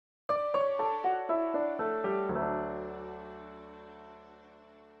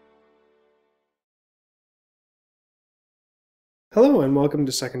Hello and welcome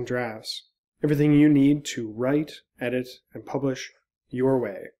to Second Drafts, everything you need to write, edit, and publish your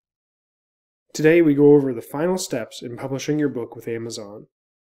way. Today we go over the final steps in publishing your book with Amazon.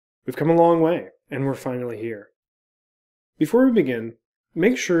 We've come a long way, and we're finally here. Before we begin,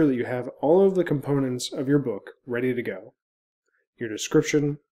 make sure that you have all of the components of your book ready to go. Your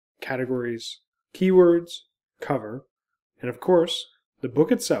description, categories, keywords, cover, and of course, the book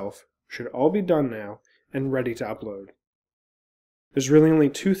itself should all be done now and ready to upload. There's really only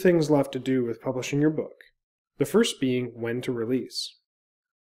two things left to do with publishing your book, the first being when to release.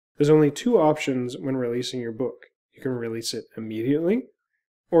 There's only two options when releasing your book. You can release it immediately,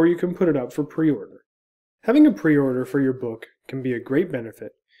 or you can put it up for pre-order. Having a pre-order for your book can be a great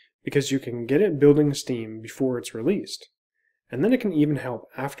benefit because you can get it building steam before it's released, and then it can even help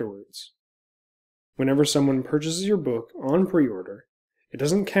afterwards. Whenever someone purchases your book on pre-order, it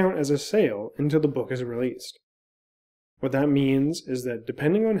doesn't count as a sale until the book is released. What that means is that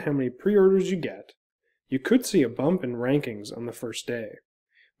depending on how many pre-orders you get, you could see a bump in rankings on the first day,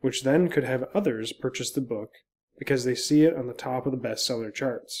 which then could have others purchase the book because they see it on the top of the bestseller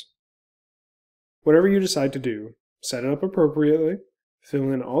charts. Whatever you decide to do, set it up appropriately,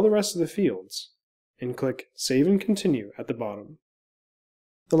 fill in all the rest of the fields, and click Save and Continue at the bottom.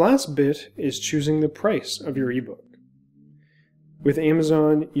 The last bit is choosing the price of your ebook. With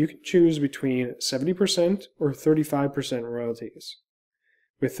Amazon, you can choose between 70% or 35% royalties.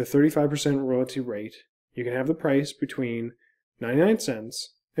 With the 35% royalty rate, you can have the price between 99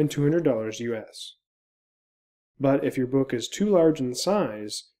 cents and $200 US. But if your book is too large in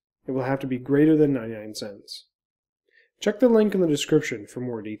size, it will have to be greater than 99 cents. Check the link in the description for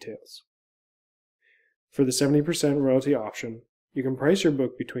more details. For the 70% royalty option, you can price your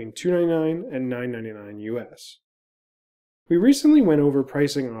book between $2.99 and $9.99 US. We recently went over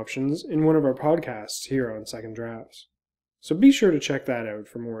pricing options in one of our podcasts here on Second Drafts, so be sure to check that out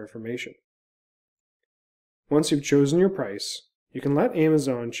for more information. Once you've chosen your price, you can let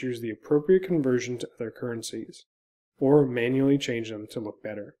Amazon choose the appropriate conversion to other currencies, or manually change them to look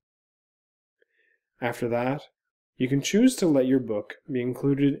better. After that, you can choose to let your book be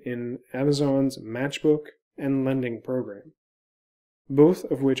included in Amazon's Matchbook and Lending program, both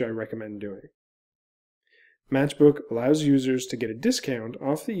of which I recommend doing. Matchbook allows users to get a discount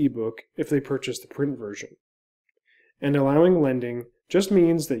off the ebook if they purchase the print version. And allowing lending just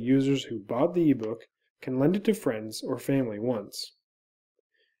means that users who bought the ebook can lend it to friends or family once.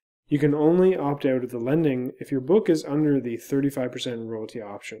 You can only opt out of the lending if your book is under the 35% royalty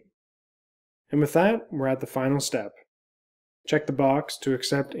option. And with that, we're at the final step. Check the box to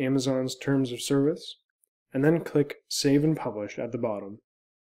accept Amazon's terms of service, and then click Save and Publish at the bottom.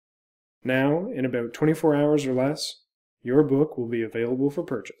 Now, in about 24 hours or less, your book will be available for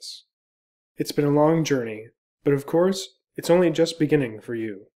purchase. It's been a long journey, but of course, it's only just beginning for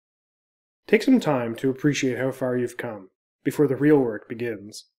you. Take some time to appreciate how far you've come before the real work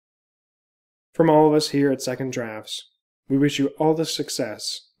begins. From all of us here at Second Drafts, we wish you all the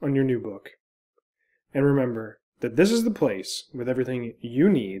success on your new book. And remember that this is the place with everything you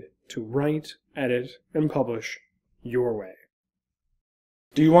need to write, edit, and publish your way.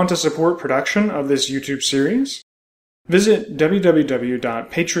 Do you want to support production of this YouTube series? Visit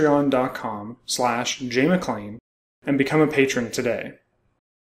www.patreon.com/jmcclain and become a patron today.